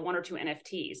the sale of 1 or 2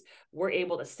 NFTs, we're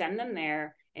able to send them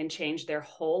there and change their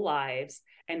whole lives.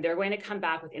 And they're going to come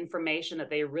back with information that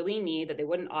they really need that they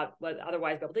wouldn't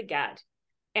otherwise be able to get.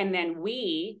 And then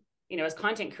we, you know, as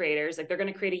content creators, like they're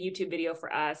going to create a YouTube video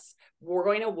for us. We're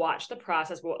going to watch the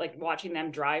process, like watching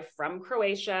them drive from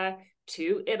Croatia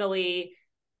to Italy.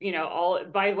 You know, all,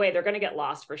 by the way, they're going to get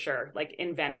lost for sure. Like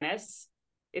in Venice,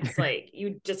 it's like,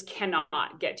 you just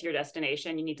cannot get to your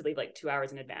destination. You need to leave like 2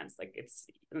 hours in advance. Like it's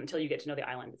until you get to know the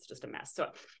island, it's just a mess. So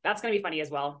that's going to be funny as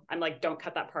well. I'm like, don't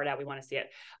cut that part out. We want to see it.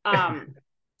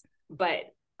 But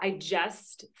I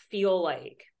just feel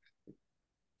like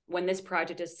when this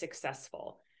project is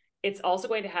successful, it's also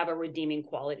going to have a redeeming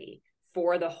quality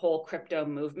for the whole crypto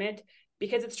movement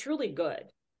because it's truly good.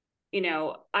 You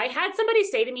know, I had somebody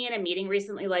say to me in a meeting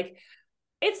recently, like,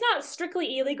 it's not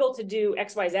strictly illegal to do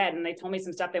XYZ. And they told me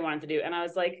some stuff they wanted to do. And I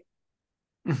was like,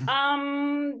 do you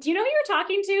know who you're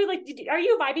talking to? Like, are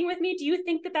you vibing with me? Do you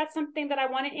think that that's something that I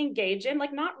want to engage in?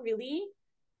 Like, not really.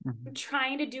 I'm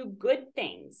trying to do good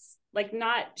things, like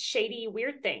not shady,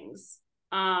 weird things.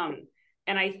 And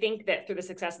I think that through the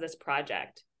success of this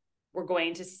project, we're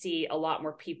going to see a lot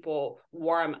more people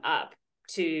warm up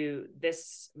to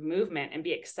this movement and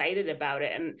be excited about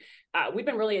it. And we've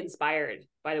been really inspired,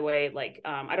 by the way, like,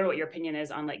 I don't know what your opinion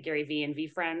is on like Gary Vee and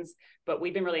VeeFriends, but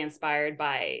we've been really inspired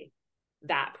by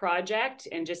that project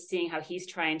and just seeing how he's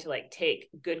trying to like take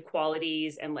good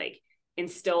qualities and like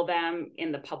instill them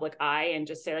in the public eye and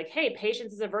just say like, hey,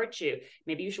 patience is a virtue.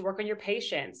 Maybe you should work on your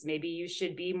patience. Maybe you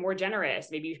should be more generous.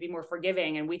 Maybe you should be more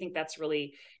forgiving. And we think that's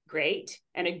really great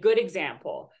and a good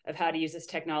example of how to use this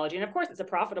technology. And of course, it's a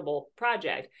profitable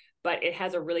project, but it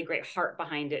has a really great heart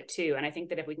behind it too. And I think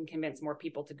that if we can convince more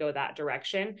people to go that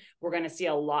direction, we're going to see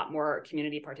a lot more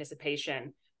community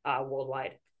participation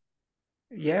worldwide.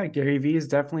 Yeah, Gary Vee is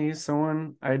definitely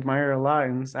someone I admire a lot,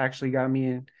 and it's actually got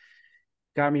me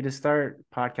to start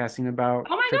podcasting about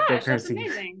Oh my gosh, that's cryptocurrency.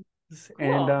 amazing.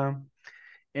 Cool.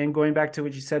 And going back to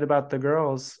what you said about the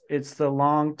girls, it's the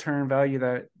long-term value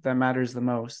that matters the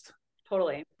most.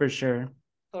 Totally. For sure.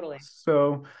 Totally.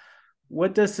 So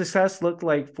what does success look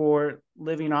like for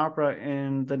Living Opera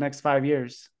in the next 5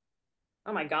 years?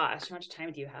 Oh my gosh, how much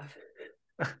time do you have?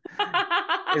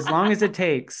 As long as it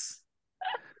takes.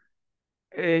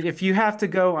 If you have to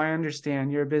go, I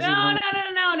understand. You're a busy woman.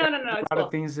 No. A lot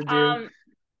of things to do.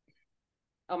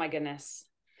 Oh my goodness.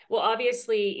 Well,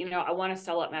 obviously, I want to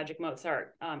sell up Magic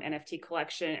Mozart NFT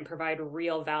collection and provide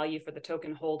real value for the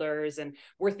token holders. And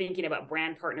we're thinking about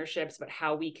brand partnerships, but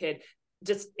how we could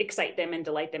just excite them and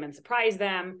delight them and surprise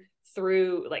them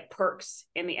through like perks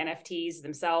in the NFTs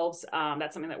themselves.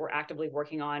 That's something that we're actively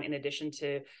working on, in addition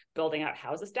to building out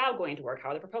how is this DAO going to work? How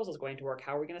are the proposals going to work?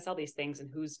 How are we going to sell these things and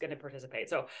who's going to participate?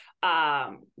 So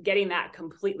getting that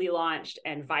completely launched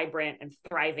and vibrant and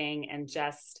thriving and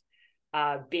just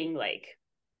being like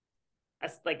a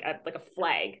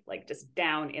flag, like just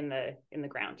down in the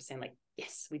ground, just saying like,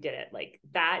 yes, we did it. Like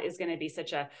that is going to be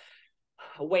such a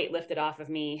weight lifted off of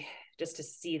me just to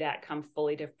see that come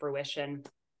fully to fruition.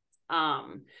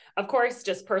 Of course,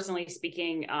 just personally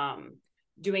speaking,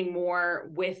 doing more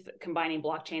with combining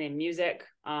blockchain and music,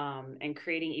 and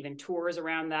creating even tours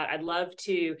around that. I'd love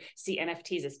to see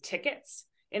NFTs as tickets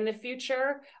in the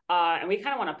future. And we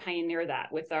kind of want to pioneer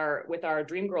that with our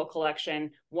Dream Girl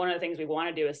collection. One of the things we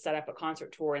want to do is set up a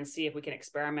concert tour and see if we can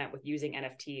experiment with using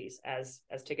NFTs as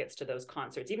tickets to those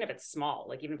concerts, even if it's small,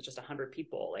 like even if it's just 100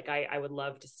 people. Like I would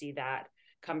love to see that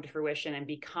come to fruition and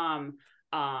become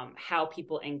how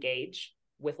people engage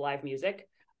with live music.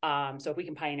 So if we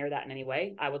can pioneer that in any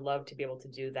way, I would love to be able to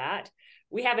do that.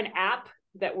 We have an app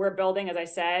that we're building, as I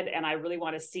said, and I really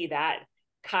want to see that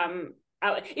come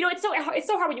out. It's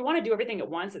so hard when you want to do everything at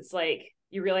once. It's like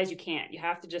you realize you can't. You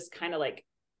have to just kind of like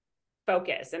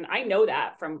focus. And I know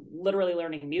that from literally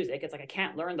learning music. It's like I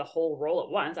can't learn the whole roll at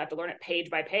once. I have to learn it page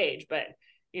by page. But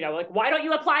like, why don't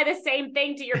you apply the same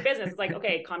thing to your business? It's like,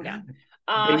 okay, calm down.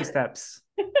 Baby steps.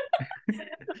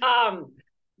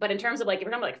 But in terms of like, if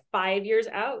we're talking like 5 years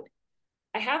out,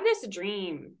 I have this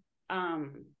dream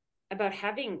about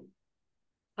having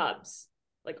hubs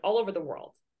like all over the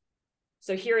world.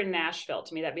 So here in Nashville,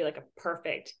 to me, that'd be like a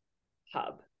perfect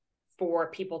hub for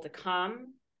people to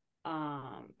come,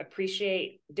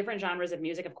 appreciate different genres of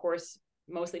music, of course,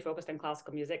 mostly focused on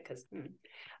classical music, because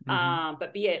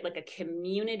but be it like a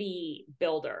community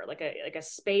builder, like a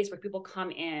space where people come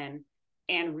in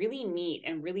and really meet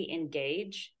and really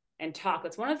engage and talk.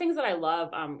 That's one of the things that I love.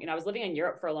 I was living in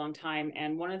Europe for a long time,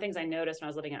 and one of the things I noticed when I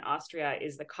was living in Austria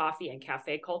is the coffee and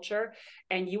cafe culture.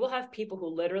 And you will have people who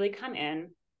literally come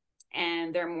in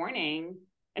and their morning,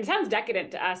 and it sounds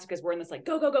decadent to us because we're in this like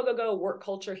go work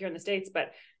culture here in the States,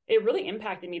 but it really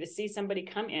impacted me to see somebody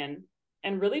come in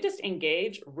and really just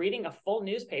engage reading a full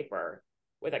newspaper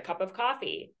with a cup of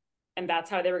coffee. And that's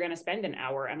how they were going to spend an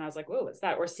hour. And I was like, whoa, what's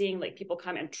that? We're seeing like people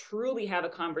come and truly have a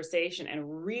conversation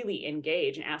and really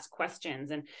engage and ask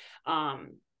questions. And I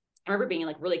remember being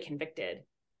like really convicted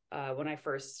when I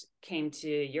first came to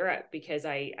Europe, because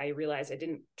I realized I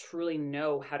didn't truly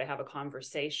know how to have a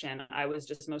conversation. I was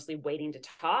just mostly waiting to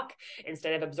talk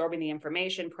instead of absorbing the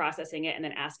information, processing it, and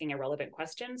then asking a relevant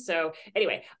question. So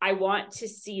anyway, I want to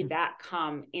see that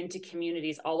come into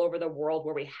communities all over the world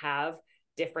where we have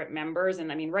different members. And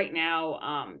I mean, right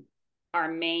now, our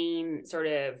main sort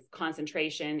of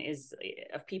concentration is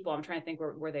of people. I'm trying to think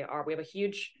where they are. We have a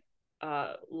huge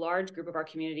large group of our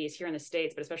communities here in the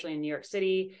States, but especially in New York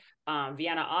City,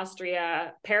 Vienna,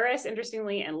 Austria, Paris,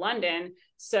 interestingly, and London.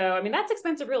 So, I mean, that's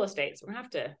expensive real estate. So we're gonna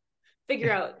have to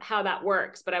figure out how that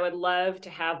works. But I would love to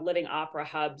have living opera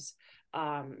hubs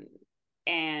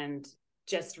and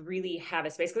just really have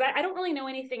a space, because I don't really know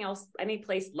anything else, any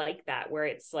place like that, where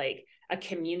it's like a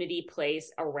community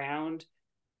place around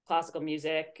classical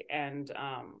music. And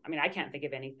I mean, I can't think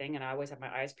of anything, and I always have my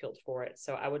eyes peeled for it.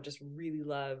 So I would just really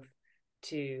love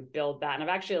to build that. And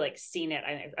I've actually like seen it.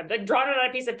 I've like drawn it on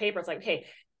a piece of paper. It's like, hey,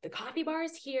 the coffee bar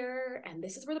is here, and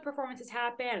this is where the performances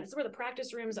happen, and this is where the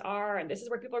practice rooms are, and this is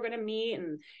where people are going to meet,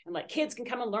 and like kids can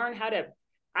come and learn how to,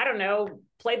 I don't know,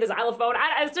 play the xylophone.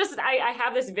 I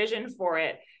have this vision for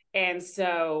it. And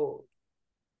so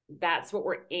that's what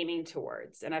we're aiming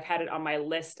towards. And I've had it on my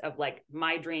list of like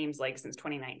my dreams, like since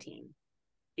 2019,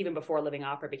 even before Living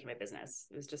Opera became a business.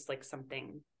 It was just like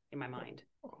something in my mind.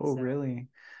 Oh, really?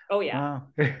 Oh yeah. Wow.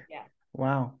 Yeah.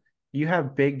 Wow. You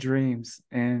have big dreams,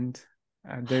 and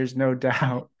there's no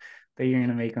doubt that you're going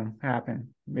to make them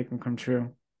happen, make them come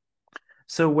true.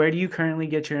 So where do you currently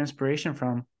get your inspiration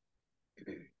from?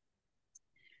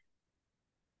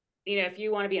 If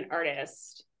you want to be an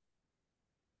artist,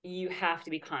 you have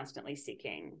to be constantly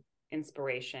seeking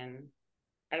inspiration.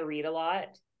 I read a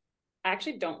lot. I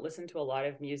actually don't listen to a lot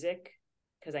of music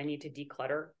because I need to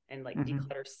declutter and like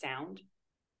declutter sound,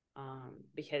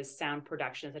 because sound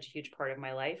production is such a huge part of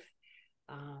my life.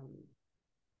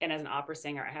 And as an opera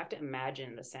singer, I have to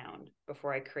imagine the sound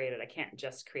before I create it. I can't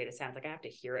just create a sound. Like I have to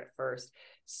hear it first.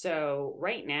 So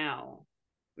right now,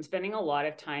 I'm spending a lot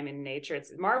of time in nature.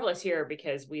 It's marvelous here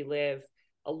because we live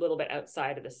a little bit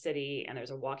outside of the city, and there's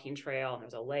a walking trail and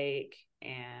there's a lake,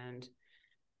 and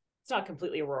it's not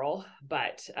completely rural,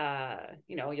 but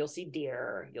you'll see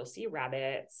deer, you'll see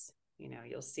rabbits,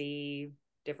 you'll see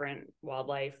different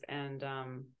wildlife. And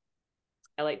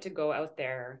I like to go out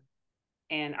there.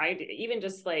 And I even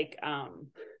just like,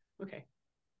 okay,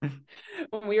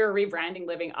 when we were rebranding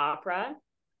Living Opera,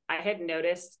 I had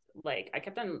noticed, like, I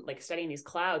kept on like studying these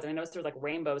clouds, and I noticed there was like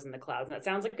rainbows in the clouds. And that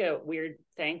sounds like a weird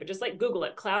thing, but just like Google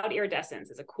it. Cloud iridescence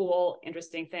is a cool,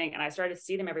 interesting thing. And I started to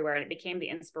see them everywhere, and it became the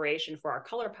inspiration for our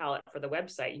color palette for the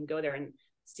website. You can go there and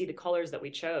see the colors that we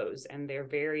chose, and they're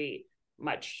very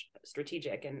much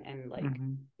strategic and like,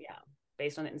 yeah,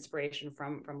 based on the inspiration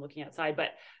from looking outside. But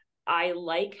I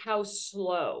like how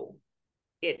slow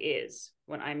it is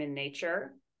when I'm in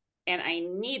nature, and I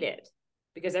need it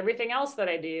because everything else that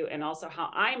I do, and also how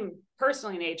I'm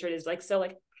personally natured, is like, so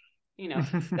like,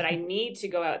 that I need to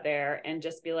go out there and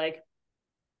just be like,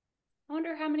 I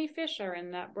wonder how many fish are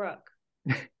in that brook.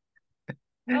 Oh,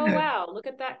 wow. Look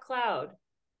at that cloud,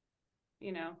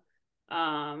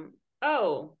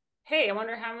 oh, hey, I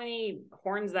wonder how many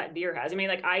horns that deer has. I mean,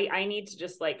 like I need to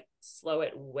just like slow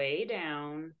it way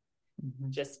down,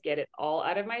 just get it all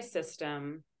out of my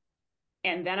system.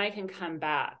 And then I can come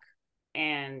back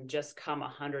and just come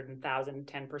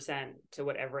 10% to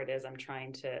whatever it is I'm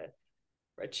trying to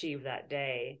achieve that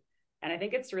day. And I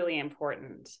think it's really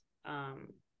important,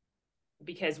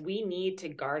 because we need to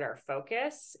guard our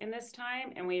focus in this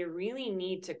time, and we really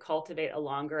need to cultivate a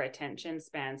longer attention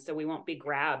span so we won't be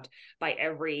grabbed by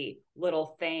every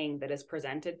little thing that is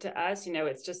presented to us.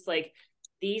 It's just like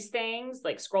these things,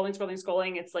 like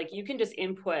scrolling. It's like you can just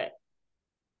input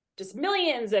just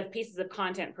millions of pieces of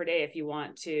content per day if you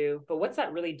want to, but what's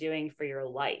that really doing for your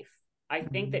life? I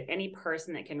think that any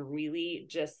person that can really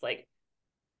just like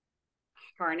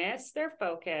harness their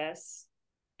focus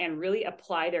and really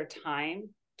apply their time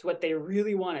to what they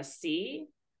really want to see,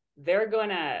 they're going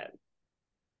to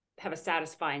have a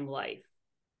satisfying life.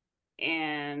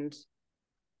 And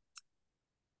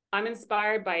I'm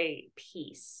inspired by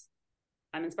peace.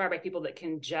 I'm inspired by people that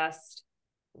can just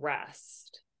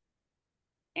rest.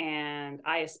 And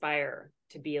I aspire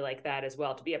to be like that as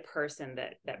well, to be a person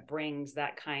that brings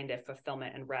that kind of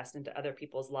fulfillment and rest into other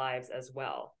people's lives as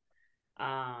well.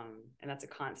 And that's a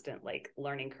constant like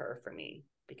learning curve for me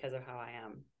because of how I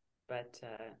am. But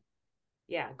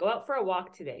yeah, go out for a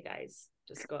walk today, guys.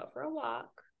 Just go out for a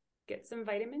walk, get some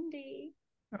vitamin D.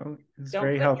 Oh, it's Don't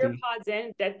very put healthy. earpods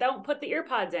in. Don't put the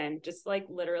earpods in. Just like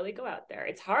literally go out there.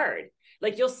 It's hard.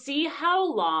 Like you'll see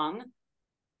how long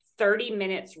 30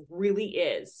 minutes really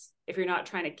is if you're not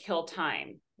trying to kill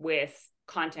time with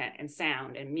content and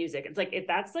sound and music. It's like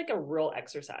that's like a real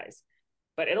exercise,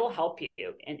 but it'll help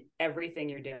you in everything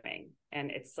you're doing.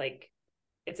 And it's like,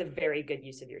 it's a very good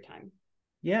use of your time.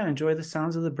 Yeah, enjoy the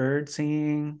sounds of the birds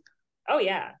singing. Oh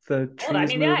yeah. The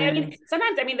trees moving. Yeah, I mean,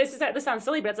 sometimes, this sounds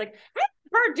silly, but it's like, how did a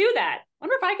bird do that? I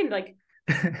wonder if I can like,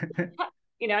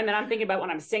 and then I'm thinking about when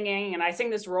I'm singing, and I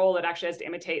sing this role that actually has to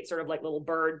imitate sort of like little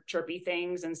bird chirpy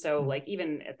things. And so like,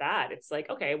 even at that, it's like,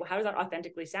 okay, well, how does that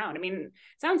authentically sound? I mean, it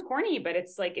sounds corny, but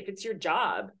it's like, if it's your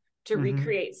job to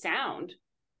recreate sound,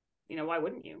 why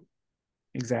wouldn't you?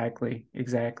 Exactly.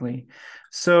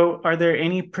 So are there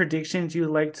any predictions you'd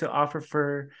like to offer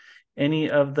for any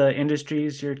of the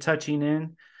industries you're touching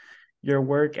in your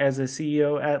work as a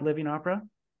CEO at Living Opera?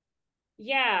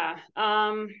 Yeah.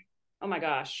 Oh my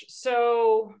gosh.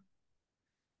 So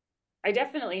I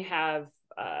definitely have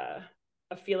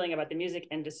a feeling about the music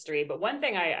industry, but one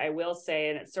thing I will say,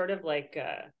 and it's sort of like,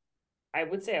 I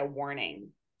would say a warning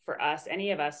for us,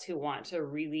 any of us who want to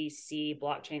really see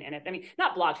blockchain in it. I mean,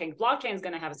 not blockchain. Blockchain is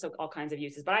going to have all kinds of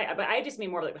uses, but I just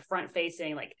mean more like the front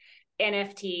facing, like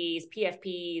NFTs,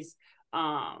 PFPs,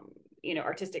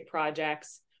 artistic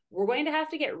projects, we're going to have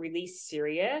to get really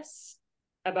serious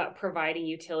about providing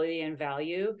utility and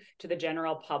value to the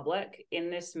general public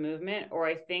in this movement, or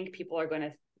I think people are going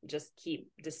to just keep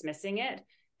dismissing it,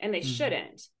 and they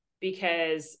shouldn't,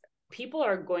 because people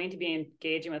are going to be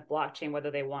engaging with blockchain whether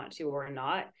they want to or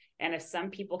not. And if some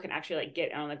people can actually like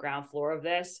get on the ground floor of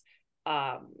this,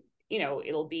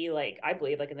 it'll be like, I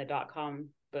believe, like in the .com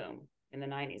boom in the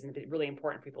 90s, and it'd be really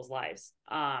important for people's lives.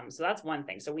 So that's one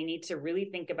thing. So we need to really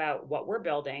think about what we're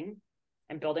building,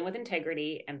 and building with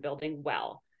integrity and building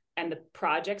well. And the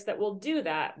projects that will do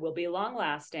that will be long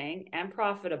lasting and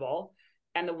profitable.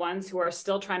 And the ones who are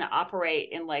still trying to operate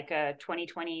in like a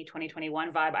 2020,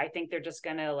 2021 vibe, I think they're just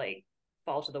going to like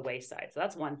fall to the wayside. So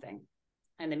that's one thing.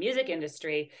 And the music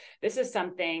industry, this is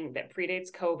something that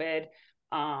predates COVID.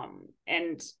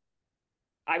 And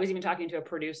I was even talking to a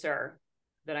producer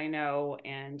that I know,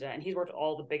 and he's worked with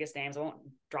all the biggest names. I won't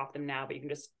drop them now, but you can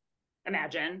just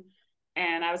imagine.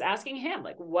 And I was asking him,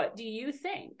 like, what do you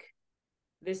think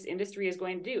this industry is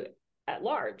going to do at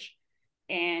large?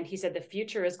 And he said the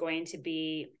future is going to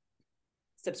be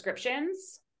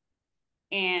subscriptions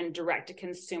and direct to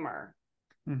consumer.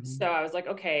 So I was like,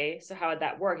 okay, so how would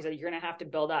that work? He said, you're going to have to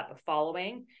build up a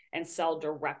following and sell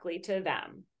directly to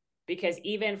them. Because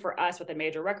even for us with the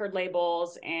major record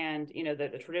labels and,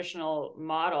 the traditional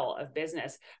model of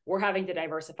business, we're having to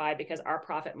diversify because our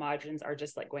profit margins are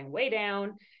just like going way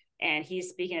down. And he's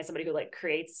speaking as somebody who like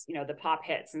creates, the pop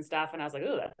hits and stuff. And I was like,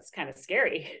 oh, that's kind of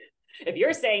scary. If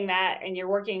you're saying that and you're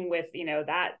working with,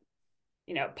 that,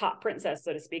 pop princess,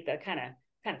 so to speak, that kind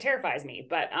of terrifies me.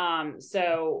 But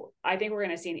so I think we're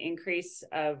going to see an increase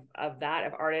of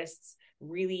artists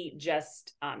really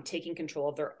just taking control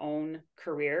of their own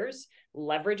careers,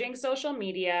 leveraging social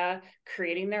media,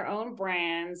 creating their own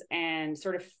brands, and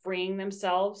sort of freeing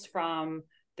themselves from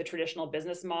the traditional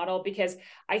business model. Because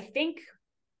I think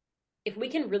if we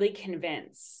can really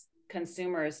convince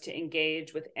consumers to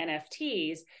engage with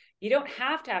NFTs, you don't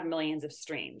have to have millions of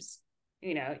streams.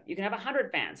 You can have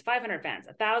 100 fans, 500 fans,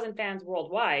 1,000 fans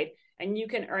worldwide, and you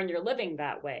can earn your living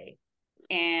that way.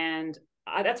 And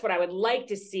that's what I would like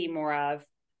to see more of.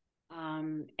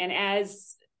 And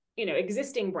as,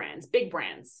 existing brands, big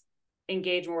brands,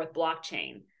 engage more with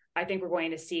blockchain, I think we're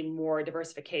going to see more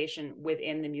diversification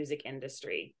within the music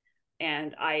industry.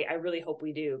 And I really hope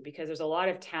we do, because there's a lot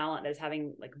of talent that's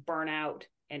having like burnout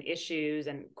and issues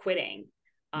and quitting.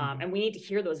 And we need to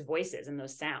hear those voices and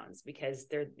those sounds, because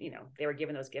they were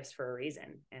given those gifts for a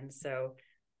reason. And so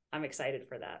I'm excited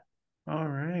for that. All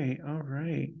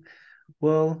right.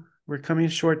 Well, we're coming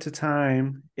short to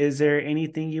time. Is there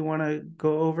anything you want to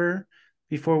go over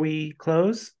before we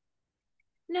close?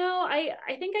 No, I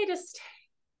think I just,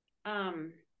 I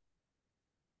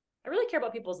really care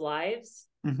about people's lives.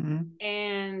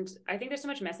 And I think there's so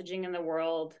much messaging in the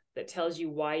world that tells you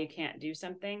why you can't do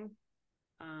something.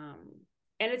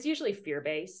 And it's usually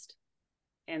fear-based.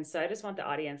 And so I just want the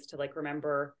audience to like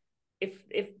remember,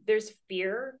 if there's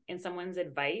fear in someone's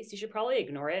advice, you should probably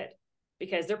ignore it,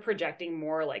 because they're projecting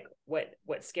more like what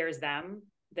scares them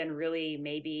than really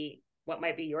maybe what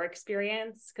might be your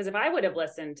experience. Because if I would have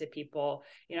listened to people,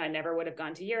 I never would have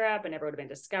gone to Europe. I never would have been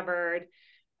discovered.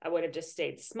 I would have just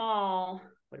stayed small,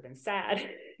 would have been sad,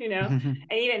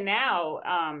 And even now,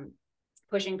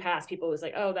 pushing past people who's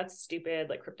like, oh, that's stupid.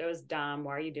 Like, crypto is dumb.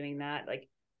 Why are you doing that? Like,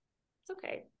 it's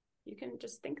okay. You can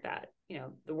just think that,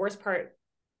 the worst thing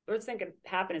that could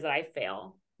happen is that I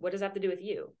fail. What does that have to do with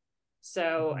you?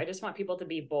 So I just want people to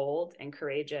be bold and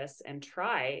courageous and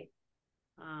try,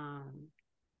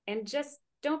 and just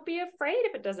don't be afraid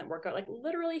if it doesn't work out. Like,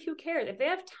 literally, who cares? If they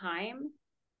have time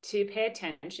to pay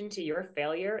attention to your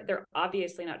failure, they're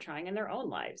obviously not trying in their own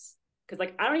lives. Because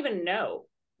like, I don't even know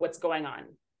what's going on,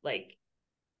 like,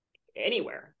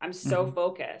 anywhere. I'm so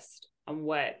focused on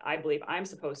what I believe I'm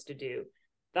supposed to do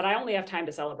that I only have time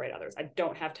to celebrate others. I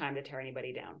don't have time to tear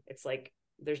anybody down. It's like,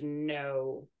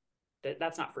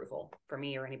 that's not fruitful for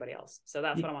me or anybody else. So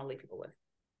that's what I want to leave people with.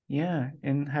 Yeah.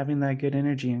 And having that good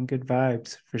energy and good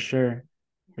vibes, for sure.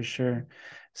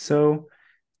 So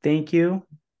thank you.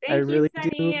 I really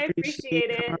do appreciate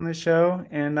you coming on the show.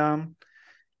 And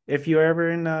if you're ever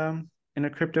in a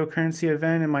cryptocurrency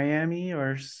event in Miami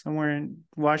or somewhere in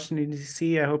Washington,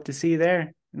 D.C., I hope to see you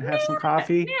there and have some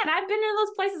coffee. Man, I've been in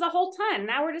those places a whole ton.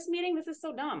 Now we're just meeting. This is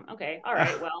so dumb. Okay. All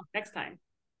right. Well, next time.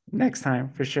 Next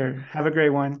time, for sure. Have a great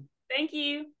one. Thank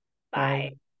you.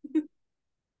 Bye.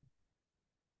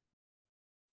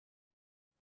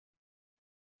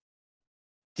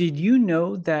 Did you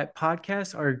know that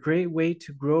podcasts are a great way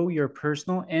to grow your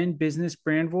personal and business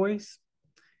brand voice?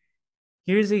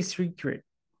 Here's a secret.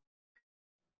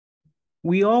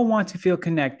 We all want to feel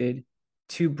connected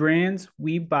to brands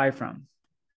we buy from.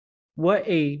 What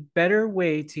a better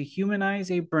way to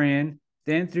humanize a brand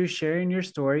than through sharing your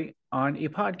story on a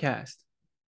podcast.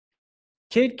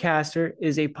 Kidcaster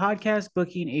is a podcast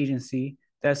booking agency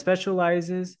that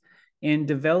specializes in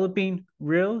developing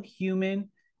real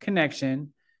human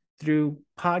connection through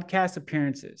podcast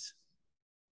appearances.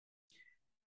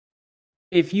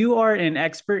 If you are an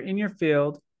expert in your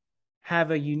field, have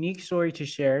a unique story to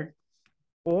share,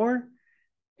 or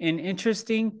an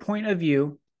interesting point of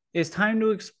view, it's time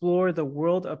to explore the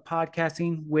world of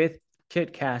podcasting with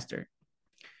Kitcaster.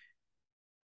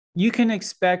 You can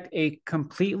expect a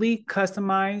completely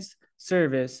customized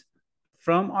service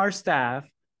from our staff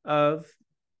of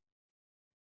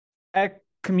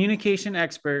communication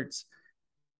experts.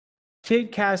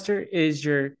 Kidcaster is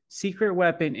your secret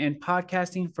weapon in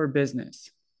podcasting for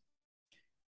business.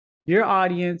 Your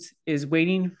audience is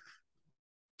waiting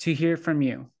to hear from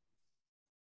you.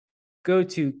 Go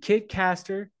to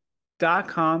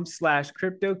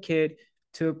kidcaster.com/CryptoKid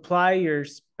to apply your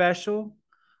special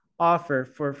offer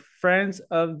for friends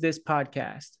of this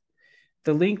podcast.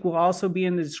 The link will also be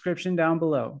in the description down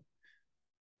below.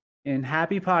 And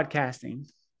happy podcasting.